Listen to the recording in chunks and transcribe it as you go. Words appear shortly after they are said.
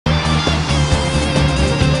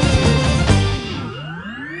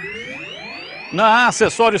Na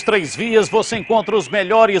Acessórios 3 Vias você encontra os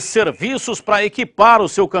melhores serviços para equipar o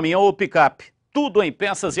seu caminhão ou picape. Tudo em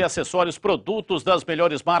peças e acessórios, produtos das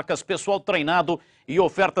melhores marcas, pessoal treinado e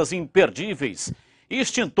ofertas imperdíveis.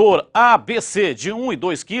 Extintor ABC de 1 e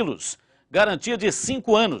 2 quilos, garantia de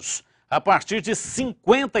 5 anos, a partir de R$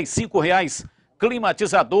 55,00.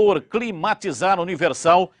 Climatizador Climatizar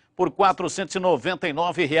Universal por R$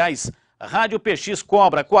 499,00. Rádio PX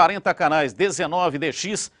Cobra 40 canais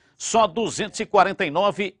 19DX, só R$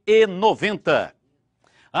 249,90.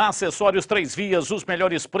 Acessórios 3 Vias, os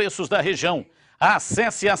melhores preços da região.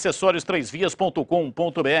 Acesse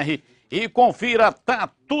acessorios3vias.com.br e confira, tá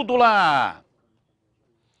tudo lá.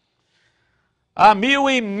 A Mil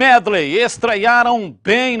e Medley estrearam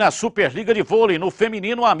bem na Superliga de Vôlei. No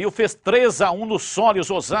feminino, a Mil fez 3-1 no Sólios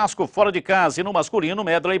Osasco, fora de casa. E no masculino,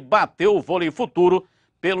 Medley bateu o Vôlei Futuro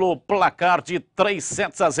pelo placar de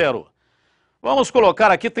 3-0. Vamos colocar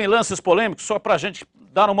aqui, tem lances polêmicos, só para a gente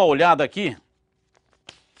dar uma olhada aqui.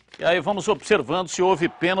 E aí vamos observando se houve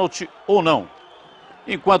pênalti ou não.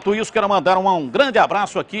 Enquanto isso, quero mandar um grande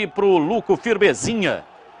abraço aqui para o Luco Firbezinha.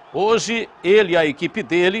 Hoje, ele e a equipe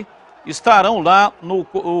dele estarão lá no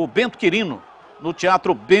Bento Quirino, no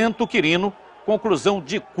Teatro Bento Quirino, conclusão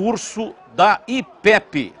de curso da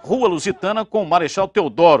IPEP, Rua Lusitana com Marechal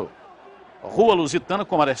Teodoro. Rua Lusitana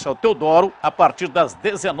com Marechal Teodoro, a partir das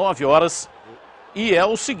 19 horas. E é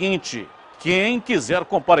o seguinte, quem quiser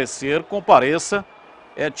comparecer, compareça.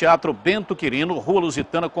 É Teatro Bento Quirino, Rua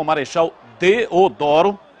Lusitana com Marechal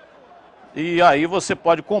Teodoro. E aí você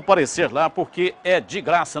pode comparecer lá, porque é de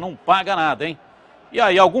graça, não paga nada, hein? E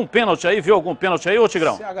aí, algum pênalti aí? Viu algum pênalti aí, ô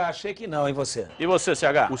Tigrão? CH, achei que não, e você? E você,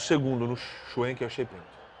 CH? O segundo, no Schwenk, eu achei pênalti.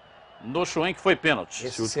 No Schwenk foi pênalti.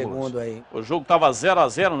 Esse segundo aí. O jogo estava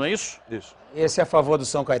 0-0, não é isso? Isso. Esse é a favor do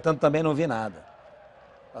São Caetano, também não vi nada.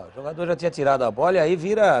 O jogador já tinha tirado a bola e aí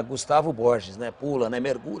vira Gustavo Borges, né? Pula, né?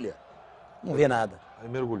 Mergulha. Não vê nada. Aí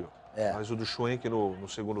mergulhou. É. Mas o do Schwenk no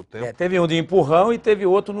segundo tempo... É, teve um de empurrão e teve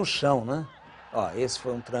outro no chão, né? Ó, esse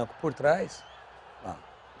foi um tranco por trás. Ó.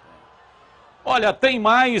 Olha, tem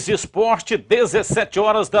mais esporte, 17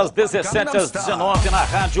 horas, das 17 às 19 na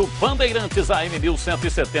Rádio Bandeirantes AM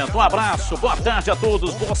 1170. Um abraço, boa tarde a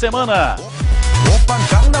todos, boa semana.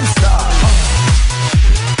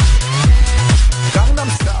 Gangnam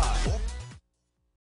Style.